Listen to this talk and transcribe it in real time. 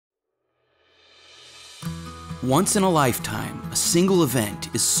Once in a lifetime, a single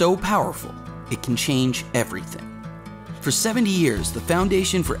event is so powerful, it can change everything. For 70 years, the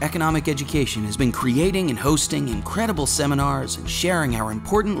Foundation for Economic Education has been creating and hosting incredible seminars and sharing our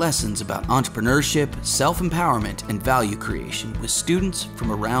important lessons about entrepreneurship, self-empowerment, and value creation with students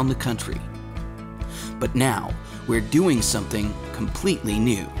from around the country. But now, we're doing something completely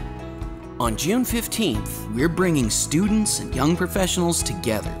new. On June 15th, we're bringing students and young professionals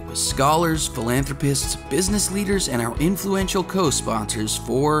together with scholars, philanthropists, business leaders, and our influential co-sponsors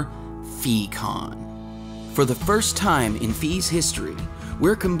for FEEcon. For the first time in FEE's history,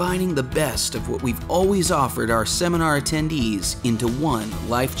 we're combining the best of what we've always offered our seminar attendees into one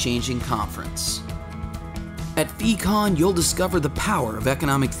life-changing conference. At FEEcon, you'll discover the power of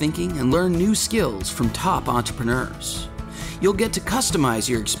economic thinking and learn new skills from top entrepreneurs. You'll get to customize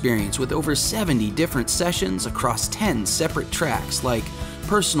your experience with over 70 different sessions across 10 separate tracks like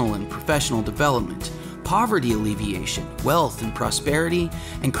personal and professional development, poverty alleviation, wealth and prosperity,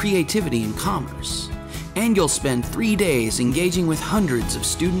 and creativity and commerce. And you'll spend 3 days engaging with hundreds of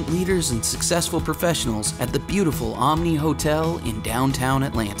student leaders and successful professionals at the beautiful Omni Hotel in downtown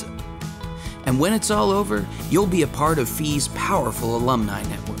Atlanta. And when it's all over, you'll be a part of FEE's powerful alumni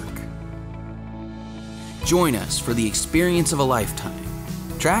network. Join us for the experience of a lifetime.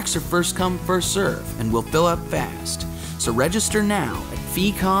 Tracks are first come, first serve, and will fill up fast. So register now at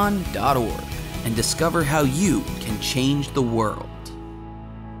feecon.org and discover how you can change the world.